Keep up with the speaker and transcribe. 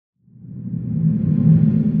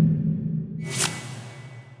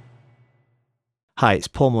Hi, it's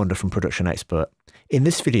Maunder from Production Expert. In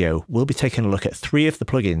this video, we'll be taking a look at 3 of the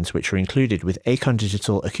plugins which are included with Acon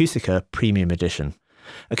Digital Acoustica Premium Edition.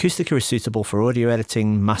 Acoustica is suitable for audio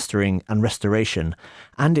editing, mastering and restoration,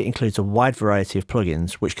 and it includes a wide variety of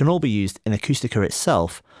plugins which can all be used in Acoustica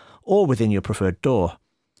itself or within your preferred DAW.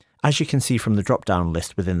 As you can see from the drop-down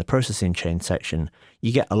list within the processing chain section,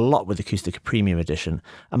 you get a lot with Acoustica Premium Edition,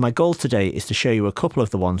 and my goal today is to show you a couple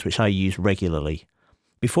of the ones which I use regularly.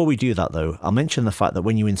 Before we do that though, I'll mention the fact that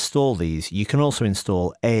when you install these, you can also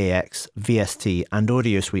install AAX, VST and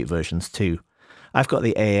Audio Suite versions too. I've got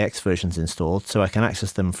the AAX versions installed so I can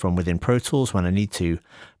access them from within Pro Tools when I need to,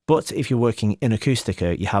 but if you're working in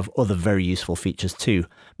Acoustica, you have other very useful features too,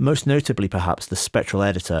 most notably perhaps the spectral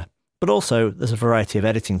editor, but also there's a variety of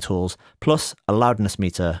editing tools, plus a loudness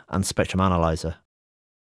meter and spectrum analyzer.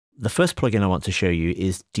 The first plugin I want to show you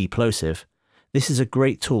is DePlosive. This is a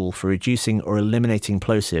great tool for reducing or eliminating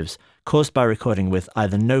plosives caused by recording with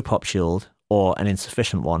either no pop shield or an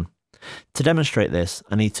insufficient one. To demonstrate this,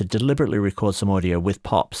 I need to deliberately record some audio with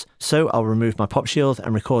pops, so I'll remove my pop shield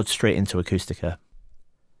and record straight into Acoustica.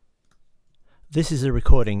 This is a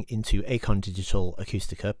recording into Acon Digital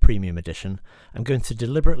Acoustica Premium Edition. I'm going to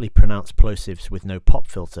deliberately pronounce plosives with no pop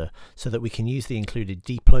filter so that we can use the included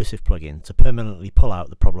DePlosive plugin to permanently pull out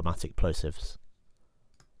the problematic plosives.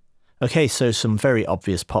 Okay, so some very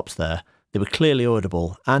obvious pops there. They were clearly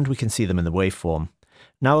audible and we can see them in the waveform.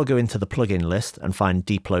 Now I'll go into the plugin list and find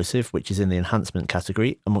DePlosive, which is in the enhancement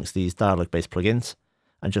category amongst these dialogue-based plugins,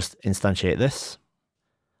 and just instantiate this.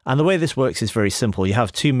 And the way this works is very simple. You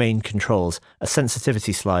have 2 main controls, a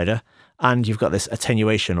sensitivity slider, and you've got this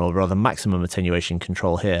attenuation, or rather maximum attenuation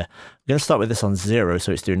control here. I'm going to start with this on 0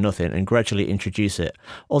 so it's doing nothing and gradually introduce it.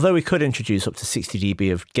 Although we could introduce up to 60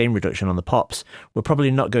 dB of gain reduction on the pops, we're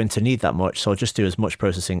probably not going to need that much, so I'll just do as much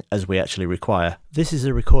processing as we actually require. This is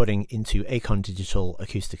a recording into Acon Digital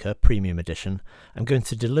Acoustica Premium Edition. I'm going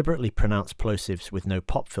to deliberately pronounce plosives with no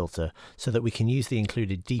pop filter so that we can use the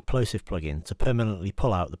included DePlosive plugin to permanently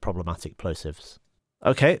pull out the problematic plosives.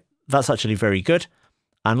 Okay, that's actually very good.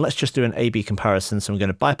 And let's just do an A-B comparison. So I'm going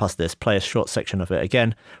to bypass this, play a short section of it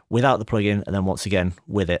again without the plugin, and then once again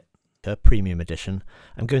with it. Premium Edition.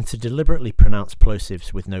 I'm going to deliberately pronounce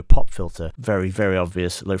plosives with no pop filter. Very, very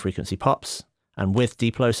obvious low frequency pops. And with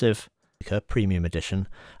DePlosive, Premium Edition,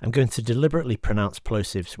 I'm going to deliberately pronounce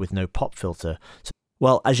plosives with no pop filter.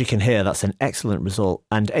 Well, as you can hear, that's an excellent result,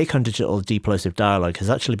 and Acon Digital DePlosive Dialogue has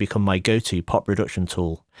actually become my go-to pop reduction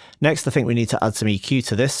tool. Next, I think we need to add some EQ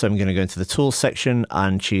to this, so I'm going to go into the Tools section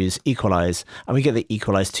and choose Equalize, and we get the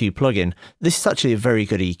Equalize 2 plugin. This is actually a very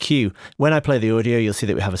good EQ. When I play the audio, you'll see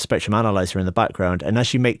that we have a spectrum analyzer in the background, and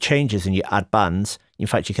as you make changes and you add bands, in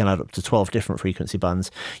fact you can add up to 12 different frequency bands,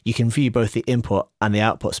 you can view both the input and the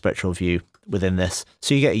output spectral view within this,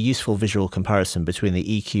 so you get a useful visual comparison between the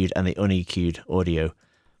EQ'd and the un-EQ'd audio.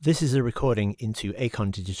 This is a recording into Acon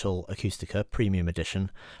Digital Acoustica Premium Edition.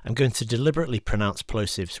 I'm going to deliberately pronounce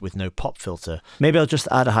plosives with no pop filter. Maybe I'll just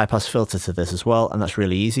add a high-pass filter to this as well, and that's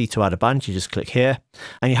really easy. To add a band, you just click here,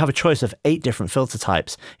 and you have a choice of 8 different filter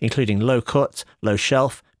types, including low cut, low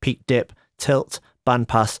shelf, peak dip, tilt, band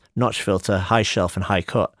pass, notch filter, high shelf and high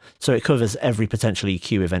cut. So it covers every potential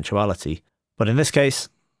EQ eventuality. But in this case,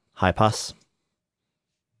 high pass.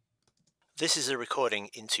 This is a recording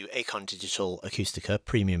into Acon Digital Acoustica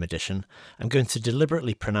Premium Edition. I'm going to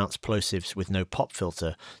deliberately pronounce plosives with no pop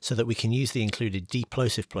filter so that we can use the included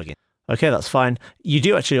DePlosive plugin. Okay, that's fine. You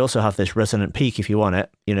do actually also have this resonant peak if you want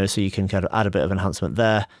it, so you can kind of add a bit of enhancement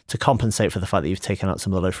there to compensate for the fact that you've taken out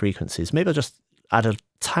some of the low frequencies. Maybe I'll just add a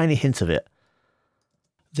tiny hint of it.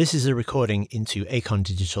 This is a recording into Acon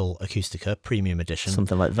Digital Acoustica Premium Edition.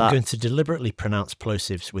 Something like that. I'm going to deliberately pronounce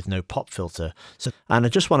plosives with no pop filter. And I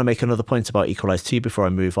just want to make another point about Equalize 2 before I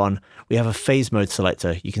move on. We have a phase mode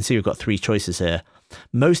selector. You can see we've got 3 choices here.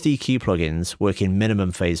 Most EQ plugins work in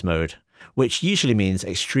minimum phase mode, which usually means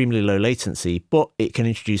extremely low latency, but it can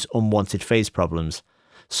introduce unwanted phase problems.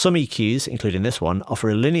 Some EQs, including this one, offer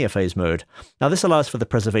a linear phase mode. Now this allows for the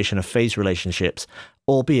preservation of phase relationships,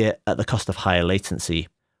 albeit at the cost of higher latency.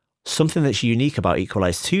 Something that's unique about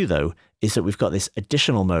Equalize 2 though is that we've got this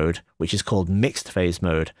additional mode which is called mixed phase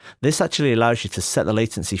mode. This actually allows you to set the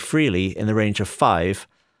latency freely in the range of 5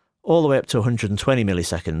 all the way up to 120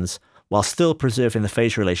 milliseconds while still preserving the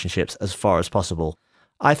phase relationships as far as possible.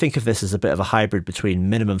 I think of this as a bit of a hybrid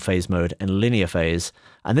between minimum phase mode and linear phase,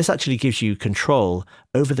 and this actually gives you control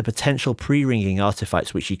over the potential pre-ringing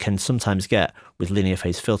artifacts which you can sometimes get with linear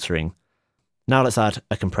phase filtering. Now let's add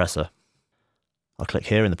a compressor. I'll click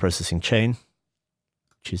here in the processing chain,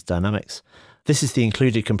 choose Dynamics. This is the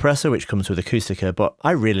included compressor which comes with Acoustica, but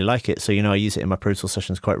I really like it, so I use it in my Pro Tools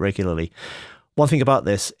sessions quite regularly. One thing about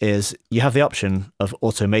this is you have the option of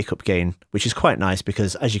auto makeup gain, which is quite nice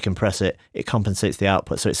because as you compress it, it compensates the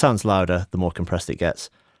output, so it sounds louder the more compressed it gets.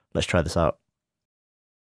 Let's try this out.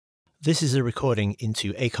 This is a recording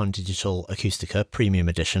into Acon Digital Acoustica Premium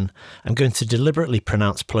Edition. I'm going to deliberately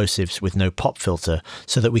pronounce plosives with no pop filter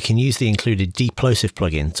so that we can use the included DePlosive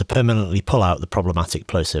plugin to permanently pull out the problematic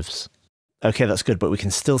plosives. Okay, that's good, but we can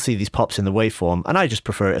still see these pops in the waveform, and I just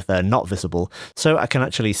prefer it if they're not visible, so I can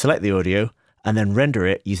actually select the audio and then render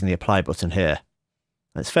it using the apply button here.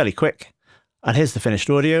 It's fairly quick. And here's the finished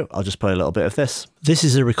audio. I'll just play a little bit of this. This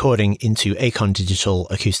is a recording into Acon Digital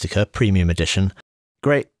Acoustica Premium Edition.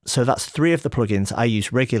 Great, so that's 3 of the plugins I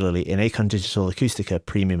use regularly in Acon Digital Acoustica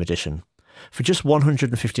Premium Edition. For just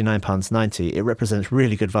 £159.90, it represents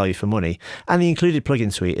really good value for money, and the included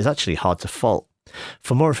plugin suite is actually hard to fault.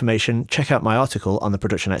 For more information, check out my article on the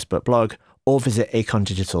Production Expert blog, or visit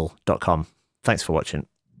acondigital.com. Thanks for watching.